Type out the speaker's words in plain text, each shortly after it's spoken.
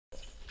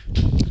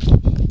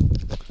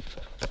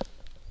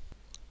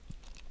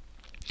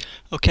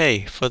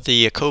Okay, for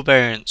the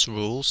covariance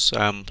rules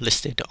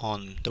listed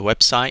on the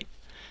website,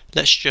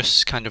 let's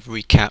just kind of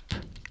recap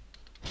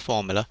the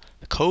formula.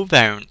 The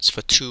covariance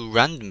for two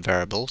random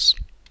variables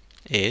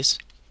is,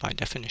 by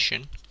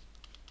definition,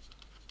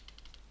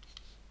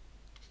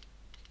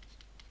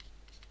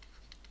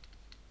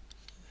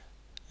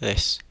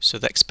 this. So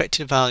the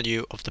expected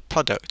value of the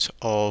product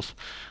of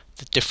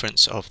the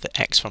difference of the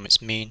x from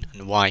its mean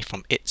and y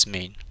from its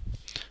mean.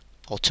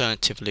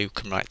 Alternatively, we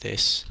can write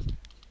this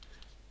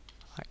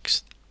like,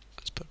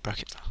 let's put a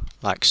bracket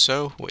like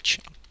so, which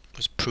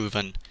was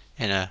proven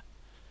in a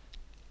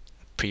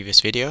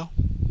previous video.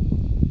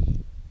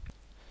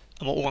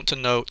 And what we want to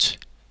note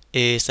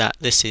is that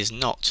this is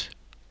not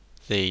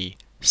the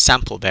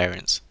sample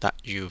variance that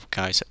you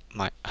guys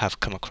might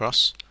have come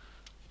across.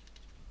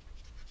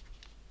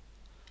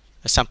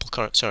 A sample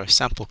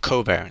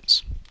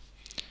covariance,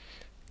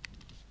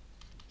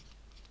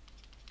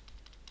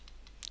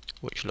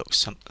 which looks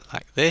something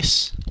like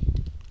this,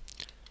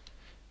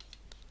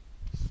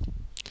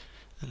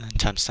 and then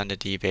times standard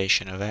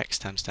deviation of x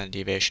times standard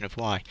deviation of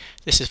y.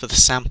 This is for the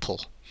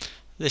sample.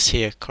 This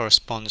here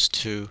corresponds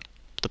to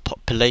the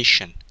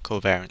population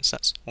covariance.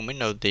 That's when we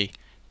know the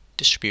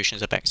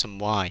distributions of x and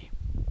y.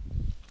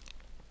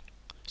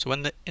 So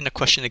when in a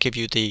question they give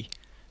you the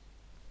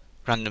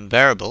random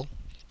variable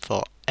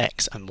for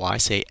x and y,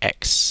 say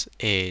x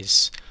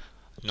is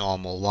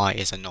normal, y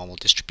is a normal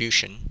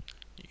distribution,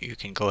 you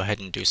can go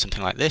ahead and do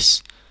something like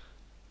this,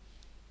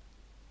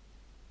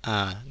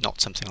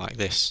 not something like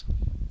this,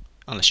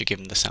 unless you're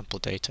given the sample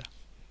data.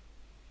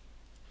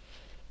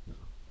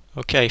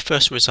 Okay,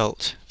 first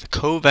result. The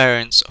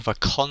covariance of a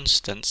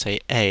constant, say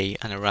a,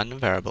 and a random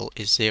variable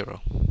is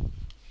 0.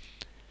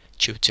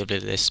 Intuitively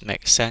this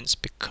makes sense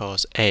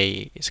because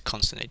a is a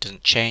constant, it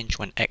doesn't change.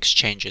 When x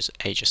changes,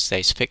 a just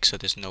stays fixed, so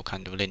there's no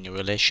kind of linear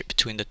relationship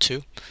between the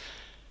two.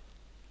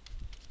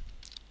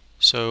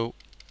 So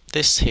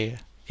this here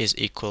is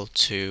equal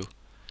to,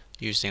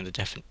 using the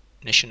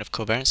definition of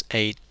covariance,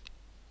 a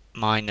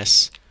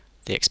minus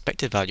the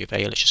expected value of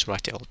a, let's just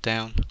write it all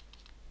down,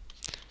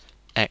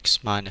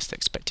 x minus the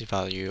expected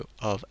value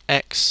of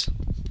x.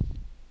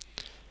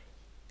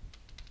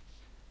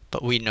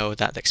 But we know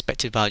that the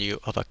expected value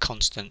of a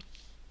constant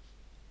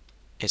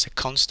is a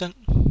constant,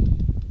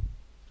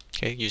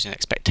 okay, using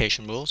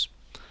expectation rules.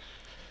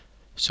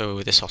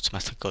 So this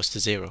automatically goes to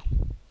 0.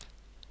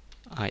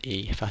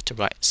 I.e., if I had to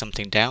write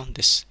something down,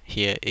 this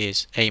here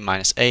is a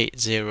minus a,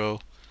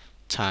 0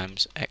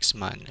 times x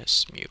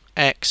minus mu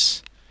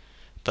x.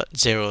 But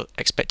 0,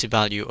 expected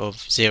value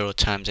of 0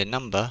 times a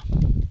number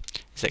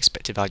is the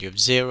expected value of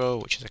 0,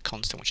 which is a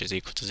constant, which is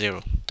equal to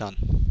 0. Done.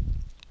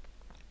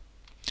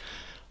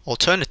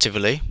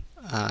 Alternatively,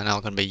 and I'm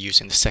going to be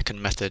using the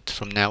second method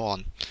from now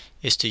on,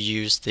 is to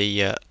use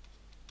the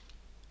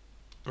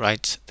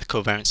write the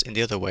covariance in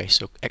the other way.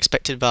 So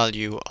expected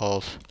value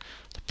of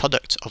the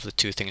product of the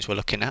two things we're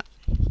looking at,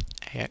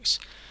 ax,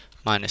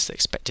 minus the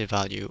expected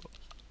value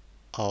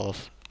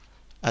of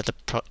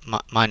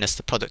minus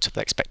the product of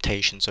the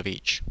expectations of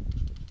each.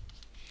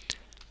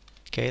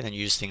 Okay, then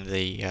using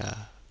the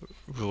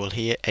rule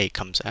here, a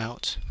comes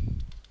out,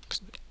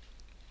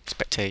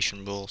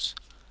 expectation rules,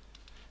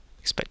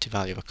 expected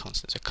value of a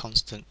constant is a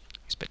constant,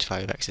 expected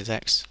value of x is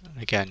x,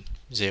 and again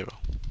 0.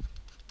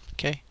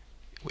 Okay,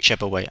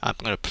 whichever way, I'm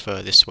going to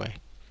prefer this way.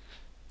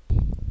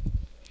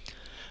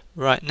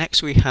 Right,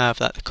 next we have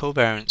that the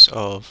covariance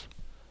of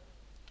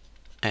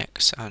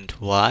x and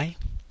y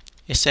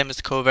is same as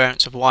the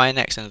covariance of y and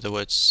x. In other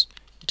words,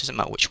 it doesn't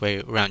matter which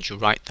way around you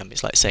write them.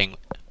 It's like saying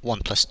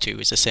 1 plus 2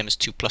 is the same as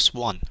 2 plus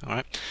 1.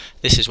 Alright,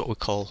 this is what we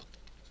call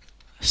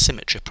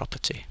symmetry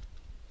property,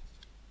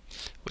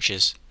 which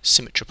is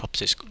symmetry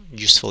property is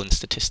useful in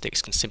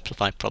statistics, can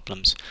simplify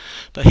problems.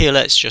 But here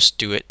let's just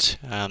do it.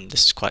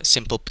 This is quite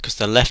simple because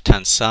the left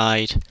hand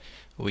side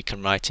we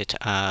can write it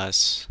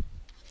as,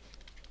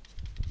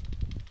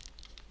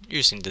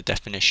 using the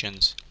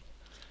definitions,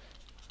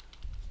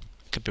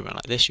 it could be run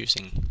like this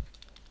using,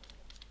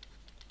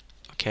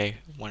 okay,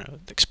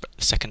 the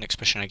second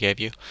expression I gave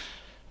you,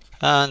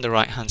 and the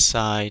right hand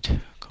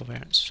side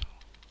covariance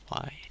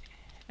y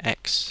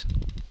x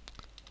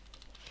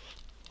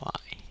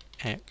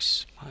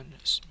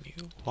minus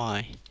mu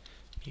y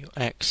mu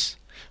x,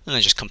 and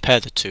then just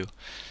compare the two.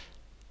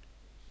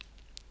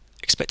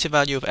 Expected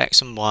value of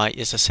x and y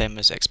is the same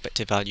as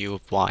expected value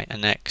of y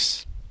and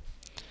x,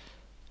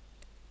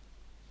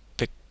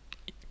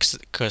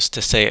 because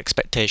to say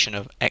expectation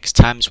of x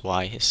times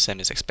y is the same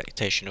as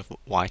expectation of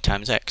y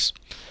times x.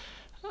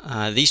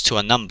 These two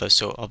are numbers,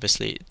 so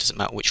obviously it doesn't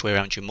matter which way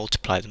around you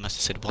multiply them. As I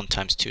said, 1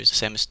 times 2 is the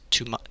same as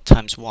 2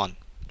 times 1.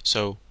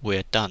 So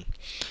we're done.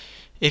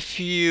 If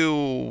you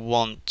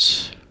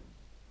want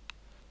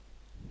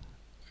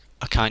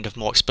a kind of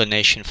more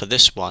explanation for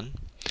this one,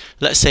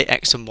 let's say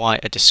x and y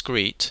are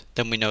discrete,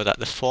 then we know that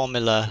the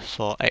formula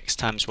for x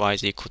times y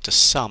is equal to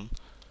sum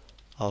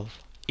of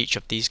each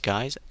of these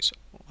guys, x,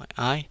 y,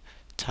 I,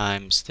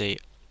 times the,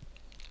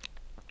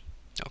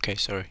 xi,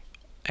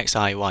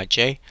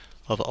 yj,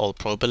 over all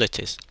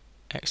probabilities,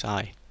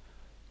 xi,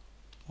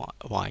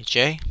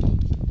 yj,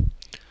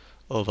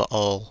 over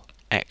all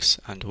x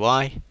and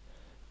y,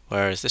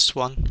 whereas this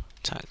one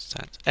times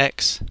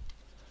x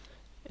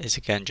is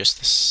again just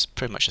this,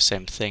 pretty much the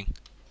same thing,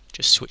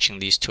 just switching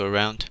these two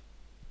around.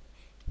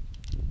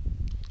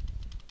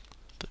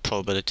 The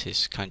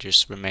probabilities kind of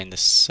just remain the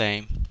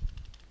same.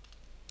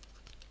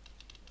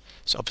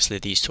 So obviously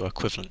these two are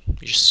equivalent,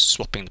 you're just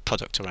swapping the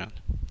product around.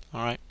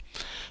 Alright,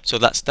 so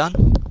that's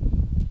done.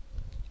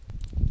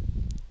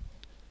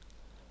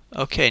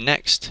 Okay,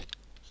 next,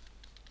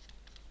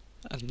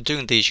 and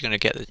doing these you're going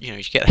to get,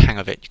 you get the hang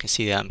of it. You can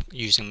see that I'm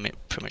using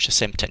pretty much the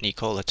same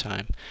technique all the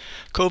time.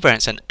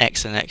 Covariance and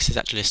x is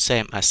actually the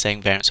same as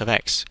saying variance of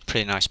x.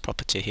 Pretty nice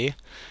property here.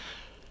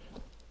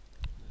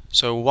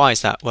 So why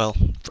is that? Well,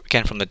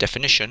 again from the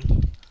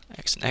definition,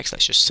 x and x,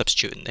 let's just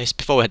substitute in this.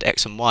 Before we had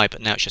x and y,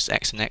 but now it's just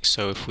x and x,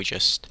 so if we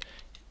just,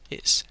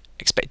 it's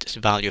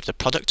expected value of the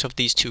product of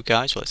these two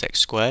guys, well it's x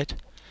squared,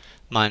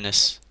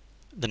 minus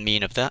the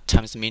mean of that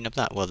times the mean of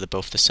that. Well, they're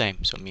both the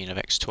same, so mean of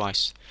x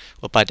twice.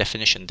 Well, by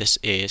definition this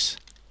is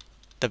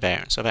the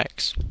variance of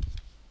x.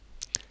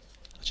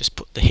 I'll just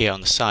put the here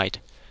on the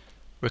side.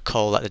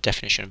 Recall that the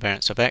definition of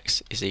variance of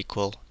x is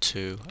equal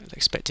to the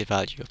expected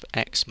value of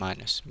x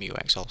minus mu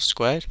x all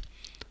squared,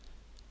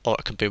 or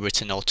it can be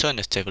written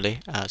alternatively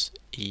as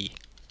e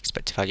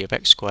expected value of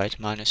x squared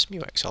minus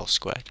mu x all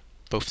squared.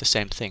 Both the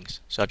same things.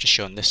 So I've just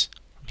shown this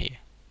from here,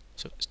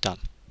 so it's done.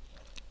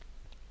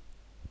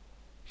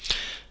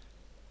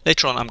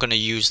 Later on I'm going to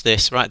use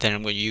this, right then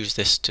I'm going to use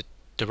this to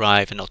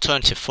derive an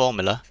alternative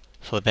formula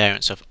for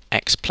variance of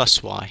x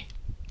plus y.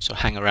 So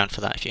hang around for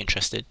that if you're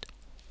interested.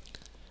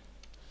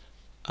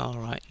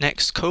 Alright,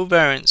 next,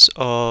 covariance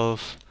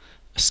of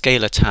a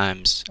scalar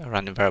times a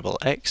random variable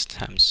x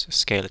times a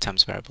scalar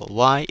times variable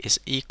y is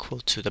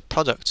equal to the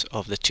product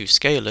of the two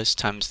scalars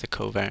times the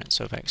covariance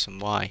of x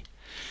and y.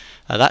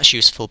 That's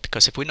useful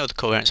because if we know the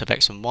covariance of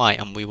x and y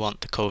and we want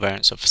the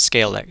covariance of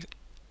scale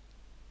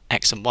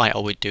x and y,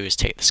 all we do is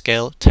take the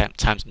scale,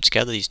 times them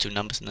together, these two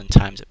numbers, and then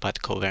times it by the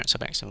covariance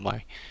of x and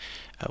y,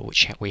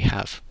 which we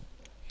have.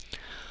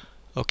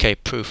 Okay,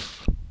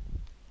 proof.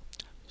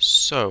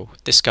 So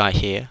this guy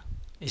here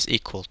is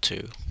equal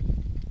to,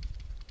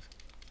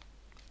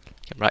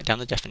 write down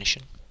the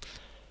definition,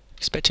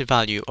 expected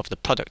value of the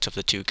product of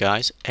the two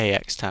guys,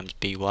 ax times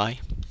by,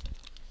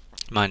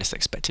 minus the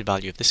expected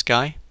value of this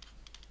guy,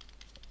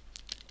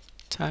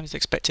 times the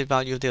expected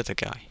value of the other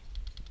guy.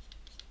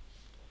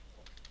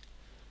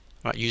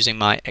 Right, using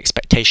my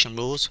expectation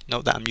rules.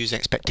 Note that I'm using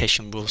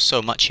expectation rules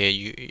so much here,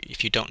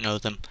 if you don't know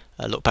them,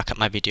 look back at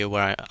my video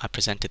where I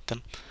presented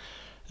them.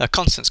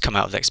 Constants come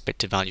out of the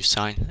expected value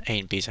sign. A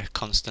and b are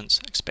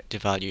constants,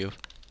 expected value of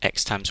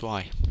x times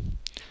y.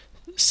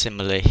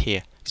 Similarly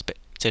here,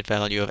 expected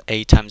value of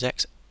a times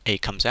x, a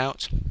comes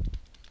out.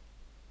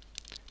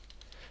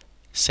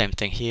 Same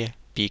thing here,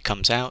 b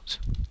comes out.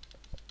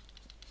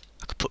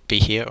 I could put b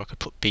here or I could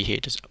put b here,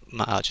 doesn't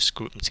matter, I'll just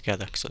group them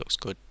together because it looks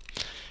good.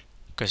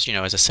 Because,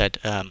 as I said,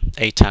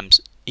 a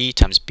times e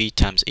times b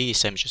times e,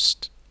 same as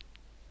just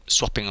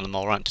swapping them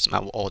all around, doesn't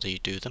matter what order you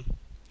do them.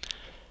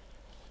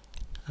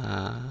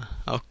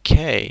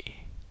 Okay.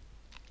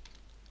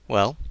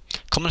 Well,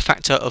 common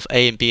factor of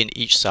a and b in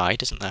each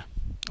side, isn't there?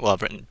 Well,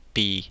 I've written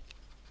b,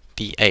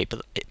 ba,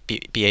 but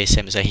ba is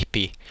same as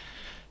ab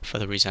for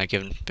the reason I've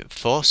given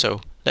before.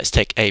 So let's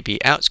take ab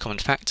out, it's common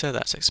factor,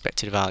 that's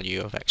expected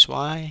value of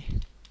xy,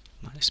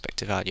 minus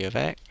expected value of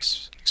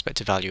x,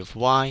 expected value of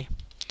y.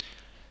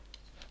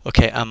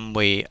 Okay, and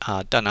we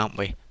are done, aren't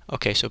we?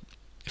 Okay, so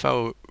if I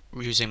were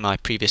using my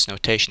previous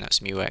notation,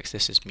 that's mu x,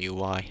 this is mu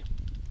y.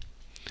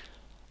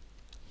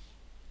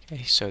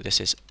 Okay, so this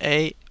is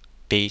a,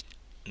 b,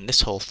 and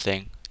this whole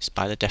thing is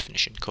by the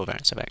definition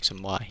covariance of x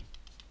and y.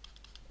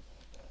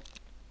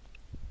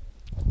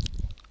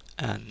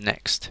 And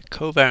next,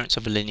 covariance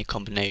of a linear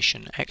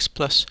combination x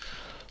plus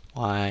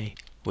y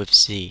with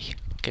z.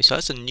 Okay, so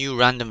that's a new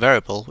random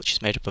variable which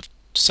is made up of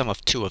sum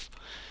of two of,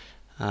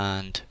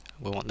 and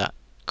we want that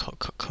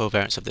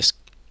covariance of this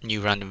new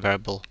random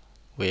variable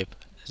with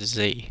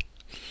z.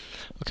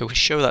 Okay, we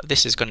show that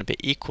this is going to be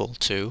equal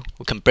to,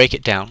 we can break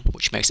it down,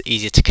 which makes it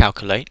easier to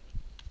calculate.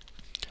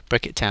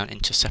 Break it down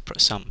into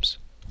separate sums.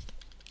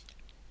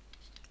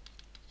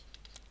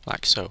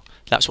 Like so.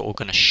 That's what we're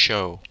going to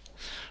show.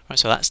 Right,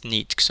 so that's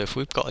neat. So if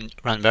we've got a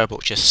random variable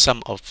which is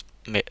sum of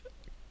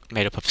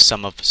made up of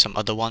some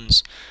other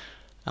ones,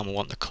 and we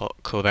want the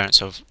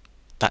covariance of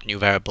that new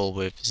variable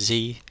with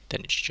z,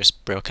 then it's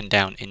just broken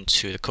down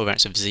into the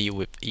covariance of z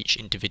with each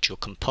individual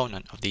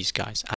component of these guys.